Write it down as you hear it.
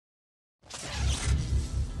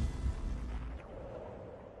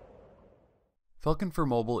Falcon for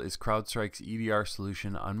Mobile is CrowdStrike's EDR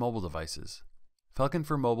solution on mobile devices. Falcon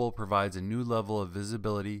for Mobile provides a new level of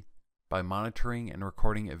visibility by monitoring and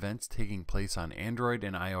recording events taking place on Android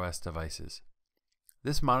and iOS devices.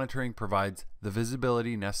 This monitoring provides the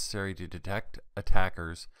visibility necessary to detect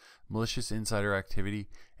attackers, malicious insider activity,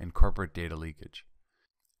 and corporate data leakage.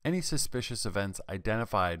 Any suspicious events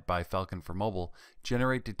identified by Falcon for Mobile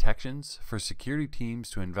generate detections for security teams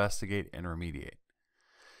to investigate and remediate.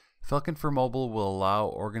 Falcon for Mobile will allow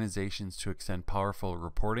organizations to extend powerful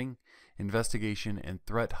reporting, investigation, and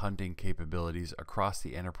threat hunting capabilities across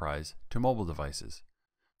the enterprise to mobile devices.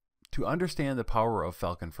 To understand the power of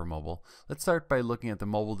Falcon for Mobile, let's start by looking at the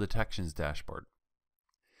Mobile Detections dashboard.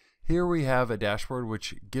 Here we have a dashboard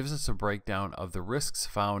which gives us a breakdown of the risks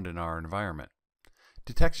found in our environment.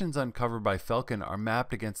 Detections uncovered by Falcon are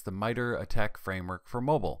mapped against the MITRE ATT&CK framework for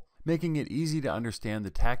mobile, making it easy to understand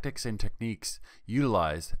the tactics and techniques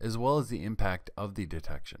utilized as well as the impact of the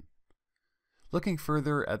detection. Looking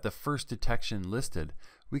further at the first detection listed,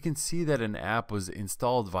 we can see that an app was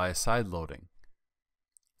installed via sideloading.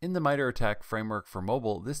 In the MITRE ATT&CK framework for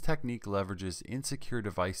mobile, this technique leverages insecure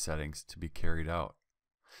device settings to be carried out.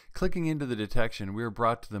 Clicking into the detection, we are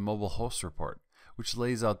brought to the mobile host report, which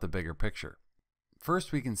lays out the bigger picture.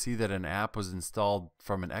 First, we can see that an app was installed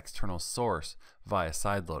from an external source via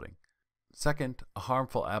sideloading. Second, a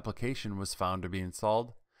harmful application was found to be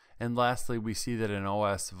installed. And lastly, we see that an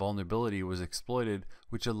OS vulnerability was exploited,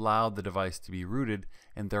 which allowed the device to be rooted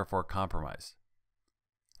and therefore compromised.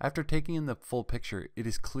 After taking in the full picture, it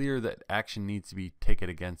is clear that action needs to be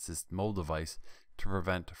taken against this mobile device to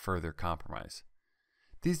prevent further compromise.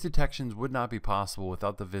 These detections would not be possible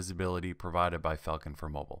without the visibility provided by Falcon for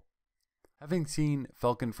Mobile. Having seen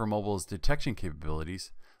Falcon for Mobile's detection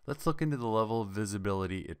capabilities, let's look into the level of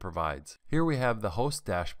visibility it provides. Here we have the host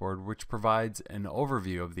dashboard, which provides an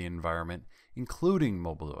overview of the environment, including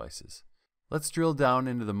mobile devices. Let's drill down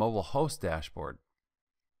into the mobile host dashboard.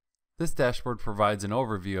 This dashboard provides an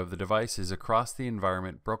overview of the devices across the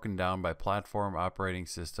environment broken down by platform, operating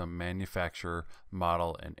system, manufacturer,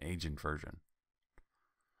 model, and agent version.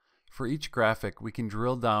 For each graphic, we can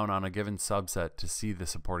drill down on a given subset to see the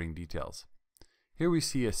supporting details. Here we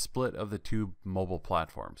see a split of the two mobile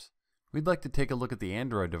platforms. We'd like to take a look at the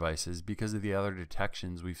Android devices because of the other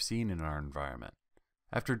detections we've seen in our environment.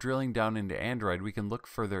 After drilling down into Android, we can look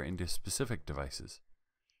further into specific devices.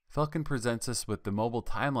 Falcon presents us with the mobile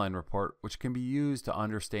timeline report, which can be used to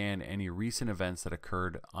understand any recent events that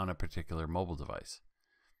occurred on a particular mobile device.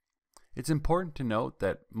 It's important to note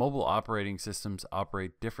that mobile operating systems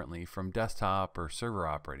operate differently from desktop or server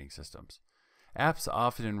operating systems. Apps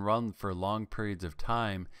often run for long periods of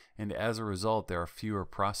time, and as a result, there are fewer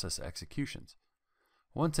process executions.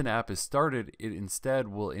 Once an app is started, it instead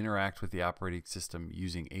will interact with the operating system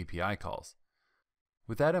using API calls.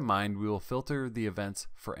 With that in mind, we will filter the events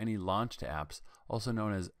for any launched apps, also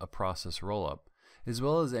known as a process rollup, as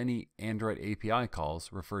well as any Android API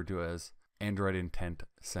calls, referred to as Android Intent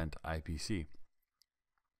Sent IPC.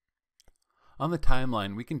 On the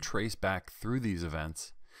timeline, we can trace back through these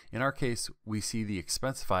events. In our case, we see the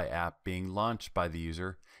Expensify app being launched by the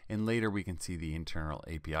user, and later we can see the internal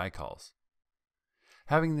API calls.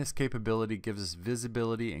 Having this capability gives us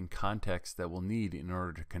visibility and context that we'll need in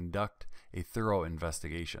order to conduct a thorough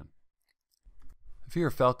investigation. If you're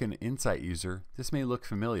a Falcon Insight user, this may look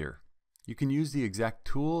familiar. You can use the exact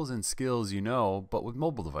tools and skills you know, but with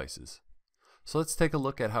mobile devices. So let's take a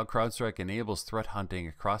look at how CrowdStrike enables threat hunting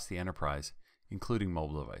across the enterprise, including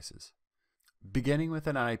mobile devices. Beginning with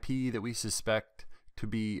an IP that we suspect to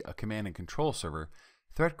be a command and control server,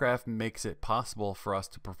 ThreatGraph makes it possible for us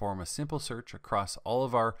to perform a simple search across all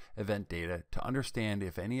of our event data to understand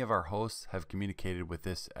if any of our hosts have communicated with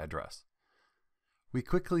this address. We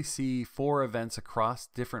quickly see 4 events across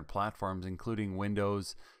different platforms, including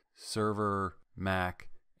Windows, server, Mac,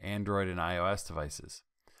 Android, and iOS devices.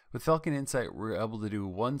 With Falcon Insight, we're able to do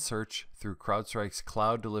one search through CrowdStrike's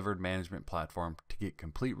cloud-delivered management platform to get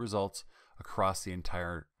complete results across the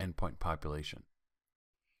entire endpoint population.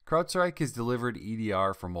 CrowdStrike has delivered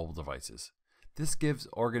EDR for mobile devices. This gives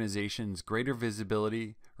organizations greater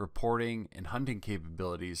visibility, reporting, and hunting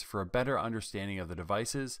capabilities for a better understanding of the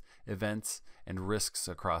devices, events, and risks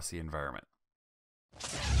across the environment.